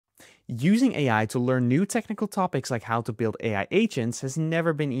Using AI to learn new technical topics like how to build AI agents has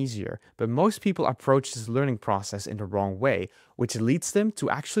never been easier, but most people approach this learning process in the wrong way, which leads them to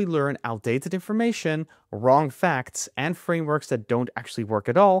actually learn outdated information, wrong facts, and frameworks that don't actually work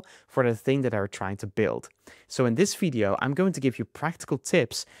at all for the thing that they're trying to build. So in this video, I'm going to give you practical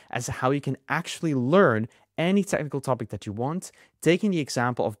tips as to how you can actually learn any technical topic that you want, taking the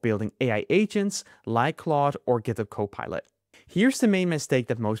example of building AI agents like Claude or GitHub Copilot. Here's the main mistake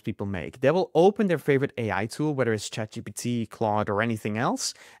that most people make. They will open their favorite AI tool, whether it's ChatGPT, Claude, or anything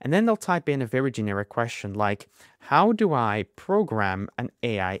else, and then they'll type in a very generic question like, how do I program an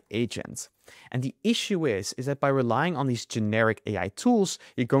AI agent? And the issue is that by relying on these generic AI tools,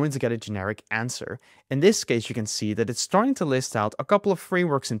 you're going to get a generic answer. In this case, you can see that it's starting to list out a couple of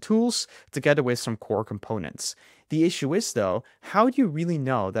frameworks and tools together with some core components. The issue is, though, how do you really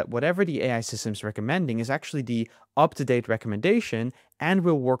know that whatever the AI system is recommending is actually the up-to-date recommendation and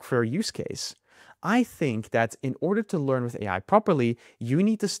will work for your use case? I think that in order to learn with AI properly, you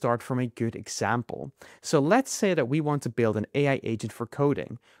need to start from a good example. So let's say that we want to build an AI agent for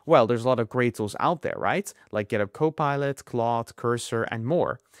coding. Well, there's a lot of great tools out there, right? Like GitHub Copilot, Claude, Cursor, and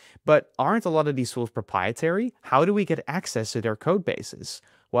more. But aren't a lot of these tools proprietary? How do we get access to their code bases?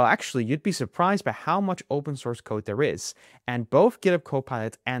 Well, actually, you'd be surprised by how much open source code there is. And both GitHub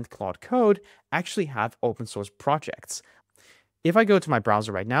Copilot and Claude Code actually have open source projects. If I go to my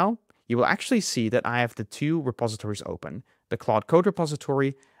browser right now, you will actually see that I have the two repositories open, the Claude Code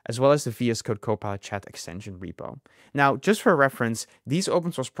repository, as well as the VS Code Copilot chat extension repo. Now, just for reference, these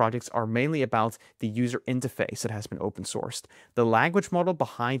open source projects are mainly about the user interface that has been open sourced. The language model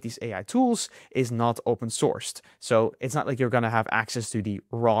behind these AI tools is not open sourced. So it's not like you're going to have access to the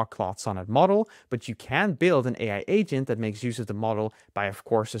raw Claude Sonnet model, but you can build an AI agent that makes use of the model by, of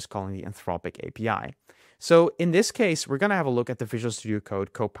course, just calling the Anthropic API. So in this case, we're going to have a look at the Visual Studio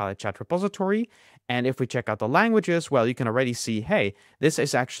Code Copilot chat repository. And if we check out the languages, well, you can already see, hey, this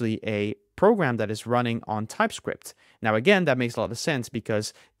is actually a program that is running on TypeScript. Now, again, that makes a lot of sense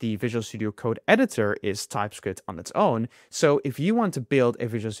because the Visual Studio Code editor is TypeScript on its own. So if you want to build a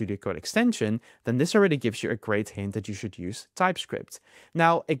Visual Studio Code extension, then this already gives you a great hint that you should use TypeScript.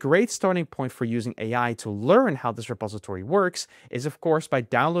 Now, a great starting point for using AI to learn how this repository works is, of course, by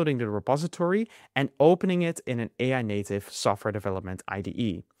downloading the repository and opening it in an AI native software development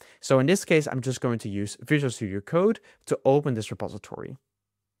IDE. So in this case, I'm just going to use Visual Studio Code to open this repository.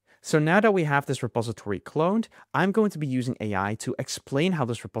 So now that we have this repository cloned, I'm going to be using AI to explain how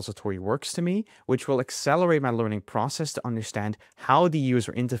this repository works to me, which will accelerate my learning process to understand how the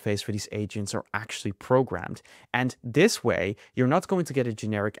user interface for these agents are actually programmed. And this way, you're not going to get a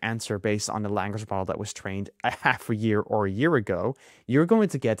generic answer based on the language model that was trained a half a year or a year ago. You're going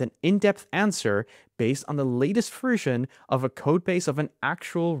to get an in-depth answer based on the latest version of a codebase of an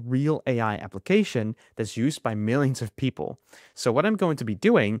actual real AI application that's used by millions of people. So what I'm going to be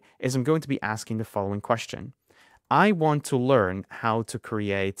doing is I'm going to be asking the following question. I want to learn how to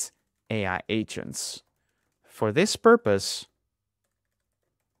create AI agents. For this purpose,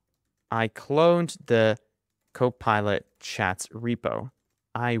 I cloned the Copilot chat repo.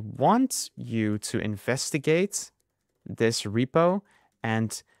 I want you to investigate this repo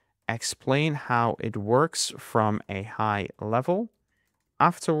and explain how it works from a high level.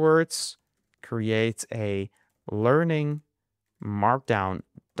 Afterwards, create a learning markdown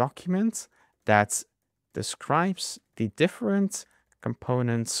document that describes the different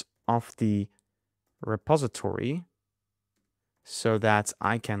components of the repository so that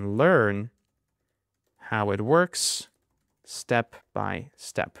I can learn how it works step by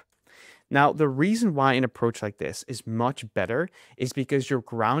step. Now, the reason why an approach like this is much better is because you're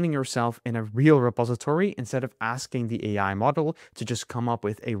grounding yourself in a real repository instead of asking the AI model to just come up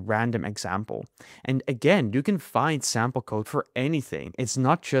with a random example. And again, you can find sample code for anything. It's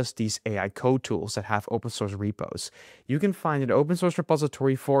not just these AI code tools that have open source repos. You can find an open source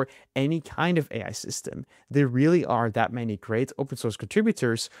repository for any kind of AI system. There really are that many great open source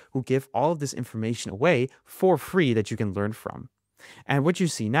contributors who give all of this information away for free that you can learn from. And what you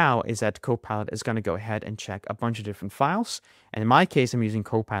see now is that Copilot is going to go ahead and check a bunch of different files. And in my case, I'm using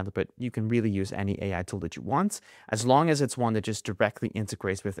Copilot, but you can really use any AI tool that you want, as long as it's one that just directly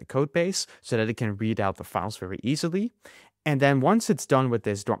integrates with a code base so that it can read out the files very easily. And then once it's done with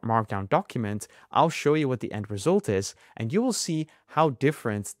this markdown document, I'll show you what the end result is, and you will see how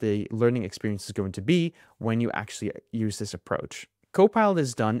different the learning experience is going to be when you actually use this approach. Copilot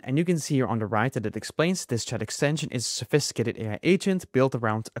is done, and you can see here on the right that it explains this chat extension is a sophisticated AI agent built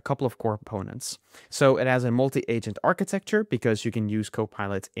around a couple of core components. So it has a multi-agent architecture because you can use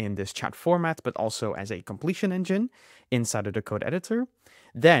Copilot in this chat format, but also as a completion engine inside of the code editor.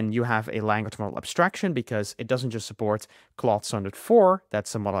 Then you have a language model abstraction because it doesn't just support Claude Sonnet 4,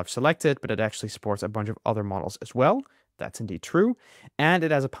 that's the model I've selected, but it actually supports a bunch of other models as well. That's indeed true. And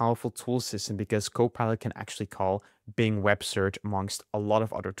it has a powerful tool system because Copilot can actually call Bing Web Search amongst a lot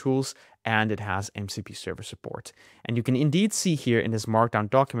of other tools, and it has MCP server support. And you can indeed see here in this markdown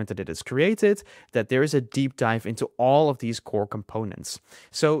document that it has created that there is a deep dive into all of these core components.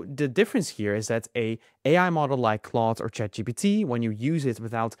 So the difference here is that a AI model like Claude or ChatGPT, when you use it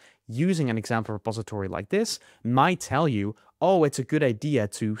without using an example repository like this, might tell you, oh, it's a good idea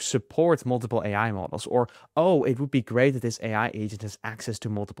to support multiple AI models, or oh, it would be great that this AI agent has access to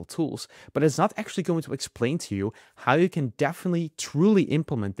multiple tools. But it's not actually going to explain to you how you can definitely truly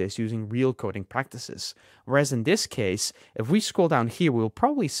implement this using real coding practices. Whereas in this case, if we scroll down here, we'll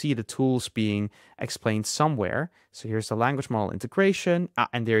probably see the tools being explained somewhere. So here's the language model integration,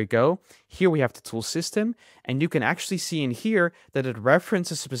 and there you go. Here we have the tool system, and you can actually see in here that it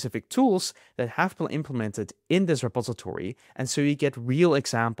references specific tools that have been implemented in this repository, and so you get real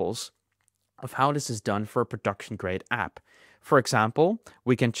examples of how this is done for a production grade app. For example,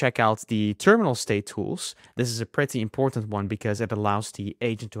 we can check out the terminal state tools. This is a pretty important one because it allows the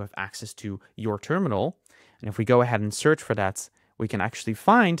agent to have access to your terminal. And if we go ahead and search for that, we can actually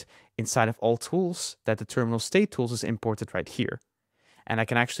find inside of all tools that the terminal state tools is imported right here. And I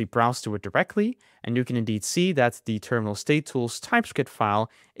can actually browse to it directly, and you can indeed see that the terminal state tools TypeScript file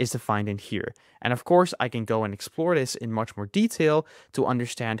is defined in here. And of course, I can go and explore this in much more detail to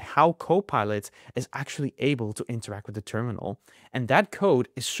understand how Copilot is actually able to interact with the terminal. And that code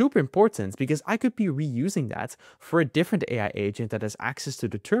is super important because I could be reusing that for a different AI agent that has access to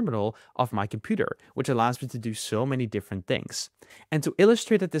the terminal of my computer, which allows me to do so many different things. And to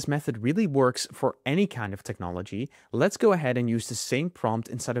illustrate that this method really works for any kind of technology, let's go ahead and use the same prompt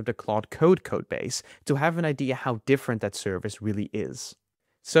inside of the Claude Code codebase to have an idea how different that service really is.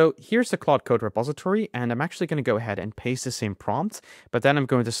 So here's the Claude Code repository, and I'm actually going to go ahead and paste the same prompt, but then I'm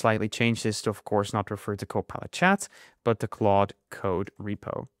going to slightly change this to, of course, not refer to Copilot Chat, but the Claude Code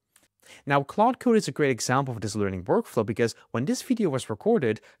repo. Now, Claude Code is a great example of this learning workflow because when this video was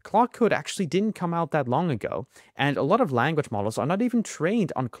recorded, Claude Code actually didn't come out that long ago, and a lot of language models are not even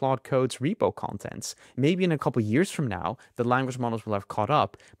trained on Claude Code's repo contents. Maybe in a couple years from now, the language models will have caught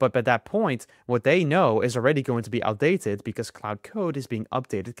up, but by that point, what they know is already going to be outdated because Claude Code is being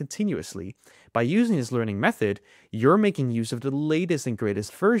updated continuously. By using this learning method, you're making use of the latest and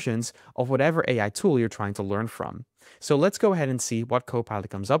greatest versions of whatever AI tool you're trying to learn from. So let's go ahead and see what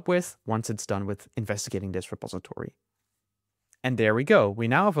Copilot comes up with once it's done with investigating this repository. And there we go. We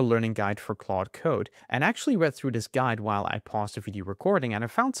now have a learning guide for Claude Code. And I actually read through this guide while I paused the video recording, and I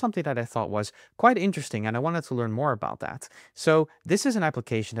found something that I thought was quite interesting, and I wanted to learn more about that. So this is an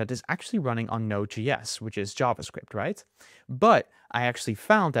application that is actually running on Node.js, which is JavaScript, right? But I actually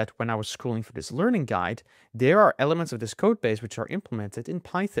found that when I was scrolling through this learning guide, there are elements of this code base which are implemented in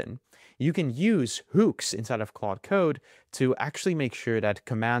Python. You can use hooks inside of Claude Code to actually make sure that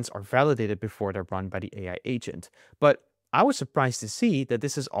commands are validated before they're run by the AI agent. But I was surprised to see that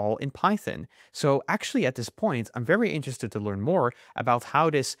this is all in Python. So actually at this point, I'm very interested to learn more about how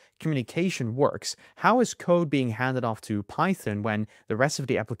this communication works. How is code being handed off to Python when the rest of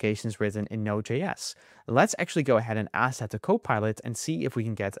the application is written in Node.js? Let's actually go ahead and ask that to Copilot and see if we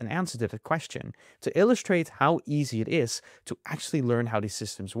can get an answer to that question to illustrate how easy it is to actually learn how these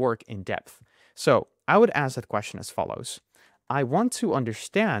systems work in depth. So I would ask that question as follows. I want to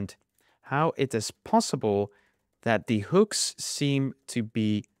understand how it is possible that the hooks seem to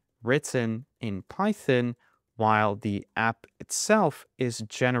be written in Python while the app itself is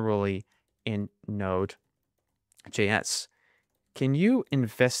generally in Node.js. Can you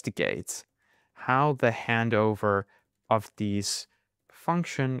investigate how the handover of these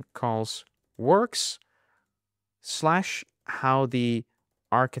function calls works, / how the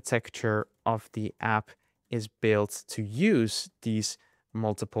architecture of the app is built to use these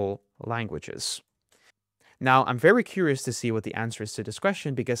multiple languages? Now, I'm very curious to see what the answer is to this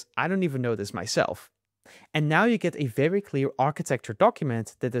question because I don't even know this myself. And now you get a very clear architecture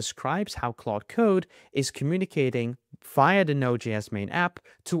document that describes how Claude Code is communicating via the Node.js main app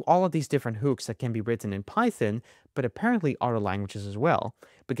to all of these different hooks that can be written in Python, but apparently other languages as well.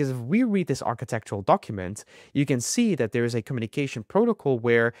 Because if we read this architectural document, you can see that there is a communication protocol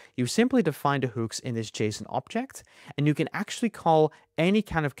where you simply define the hooks in this JSON object, and you can actually call any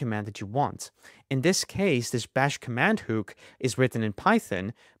kind of command that you want. In this case, this bash command hook is written in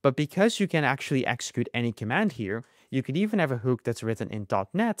Python, but because you can actually execute any command here, you could even have a hook that's written in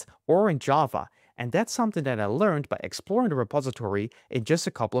 .NET or in Java. And that's something that I learned by exploring the repository in just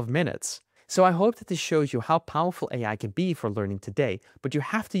a couple of minutes. So I hope that this shows you how powerful AI can be for learning today, but you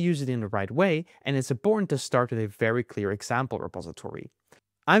have to use it in the right way, and it's important to start with a very clear example repository.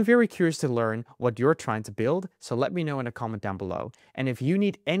 I'm very curious to learn what you're trying to build, so let me know in a comment down below. And if you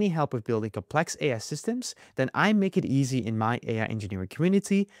need any help with building complex AI systems, then I make it easy in my AI engineering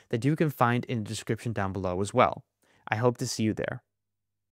community that you can find in the description down below as well. I hope to see you there.